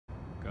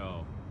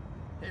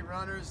Hey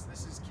runners,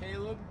 this is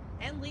Caleb.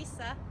 And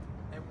Lisa.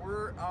 And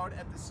we're out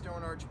at the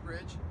Stone Arch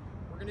Bridge.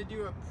 We're going to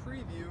do a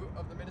preview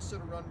of the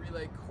Minnesota Run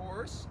Relay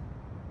course.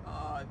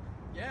 We're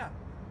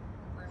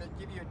going to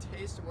give you a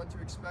taste of what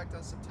to expect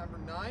on September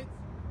 9th.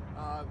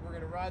 We're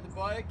going to ride the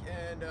bike,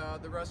 and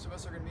the rest of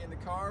us are going to be in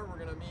the car. We're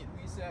going to meet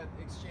Lisa at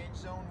Exchange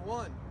Zone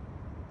 1.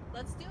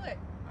 Let's do it.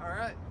 All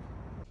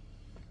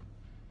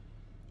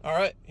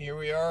right, here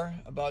we are,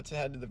 about to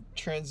head to the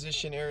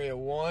Transition Area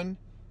 1.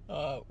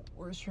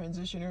 Where's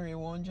Transition Area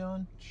 1,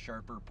 John?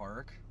 Sharper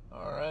Park.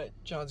 All right,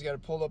 John's got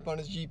it pulled up on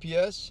his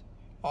GPS.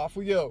 Off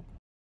we go.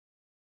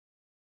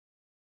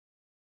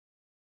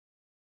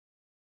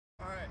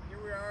 All right, here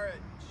we are at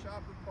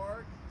Sharper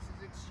Park. This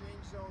is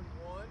Exchange Zone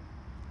 1.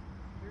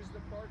 Here's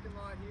the parking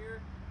lot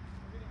here.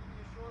 We're going to give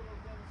you a short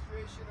little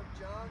demonstration of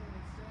John in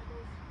his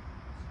sandals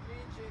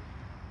exchanging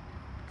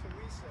to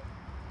Lisa.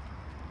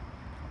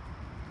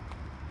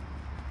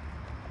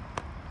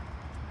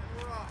 And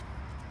we're off.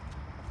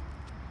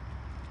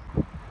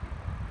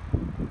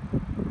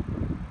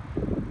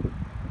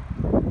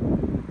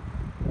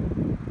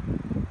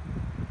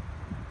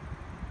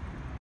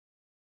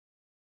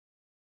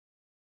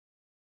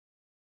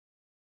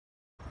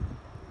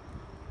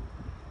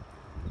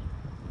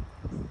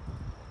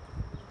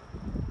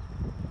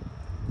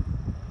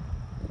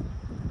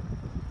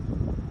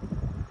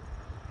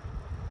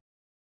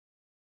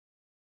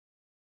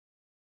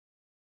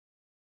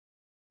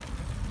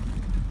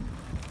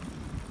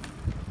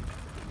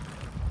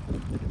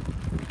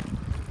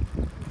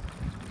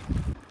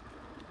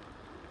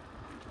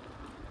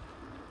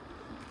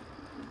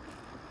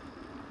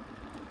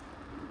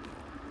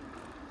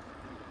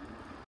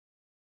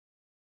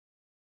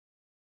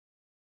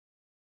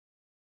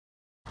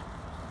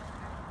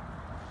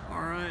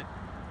 Alright,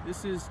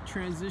 this is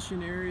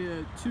Transition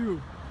Area 2.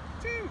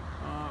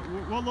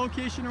 What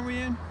location are we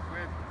in?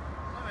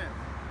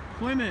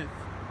 Plymouth.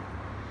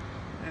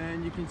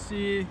 And you can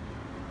see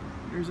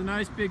there's a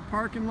nice big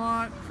parking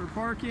lot for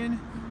parking.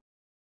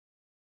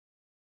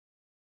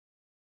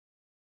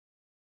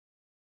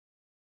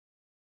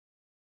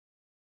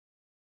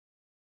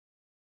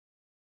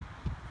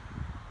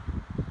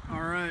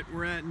 Alright,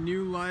 we're at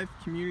New Life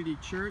Community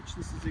Church.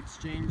 This is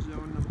Exchange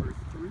Zone number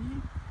 3.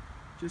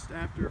 Just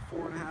after a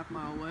 4.5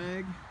 mile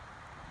leg.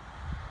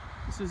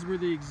 This is where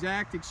the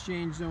exact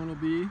exchange zone will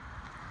be,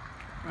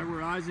 right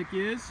where Isaac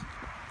is.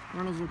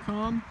 Runners will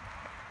come,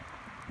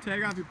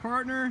 tag off your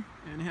partner,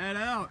 and head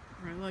out,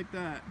 right like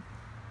that.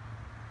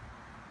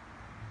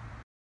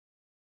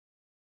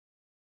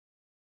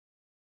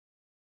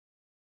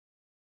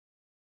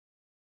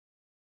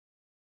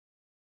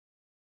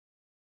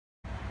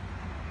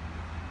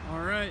 All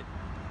right,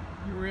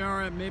 here we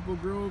are at Maple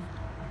Grove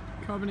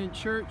Covenant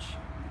Church.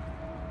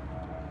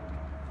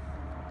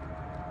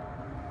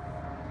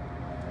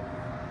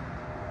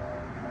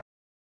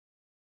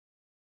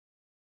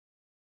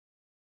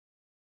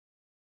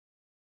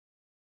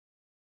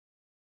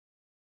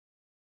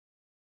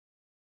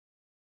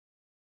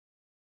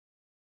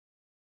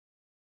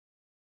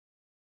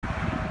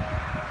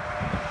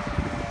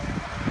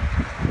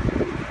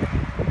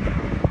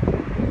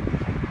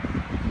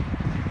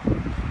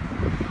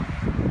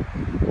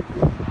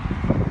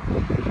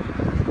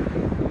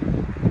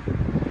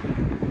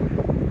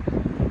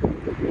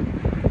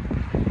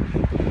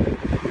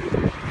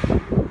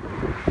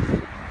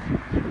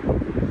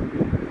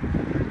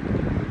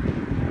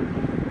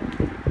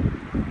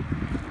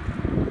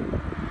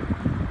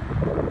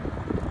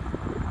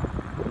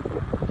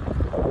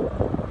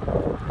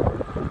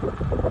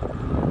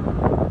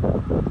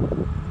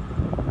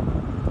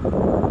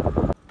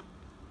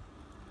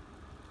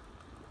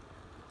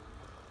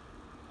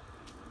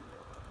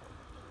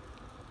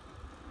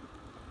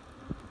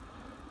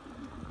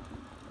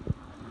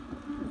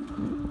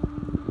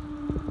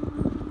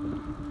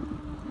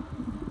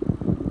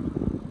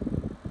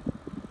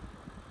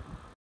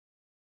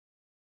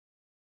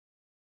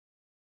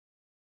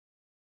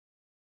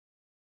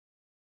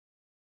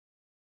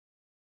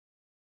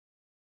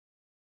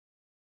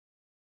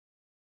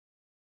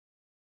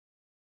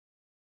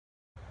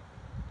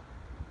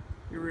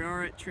 Here we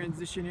are at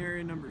Transition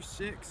Area number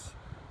 6,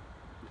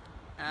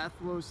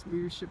 Athlos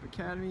Leadership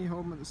Academy,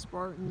 home of the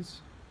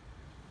Spartans.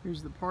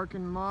 Here's the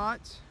parking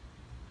lot,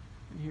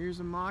 and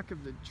here's a mock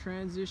of the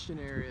transition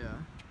area.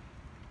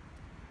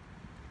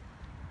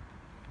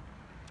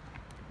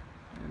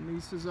 And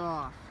Lisa's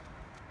off.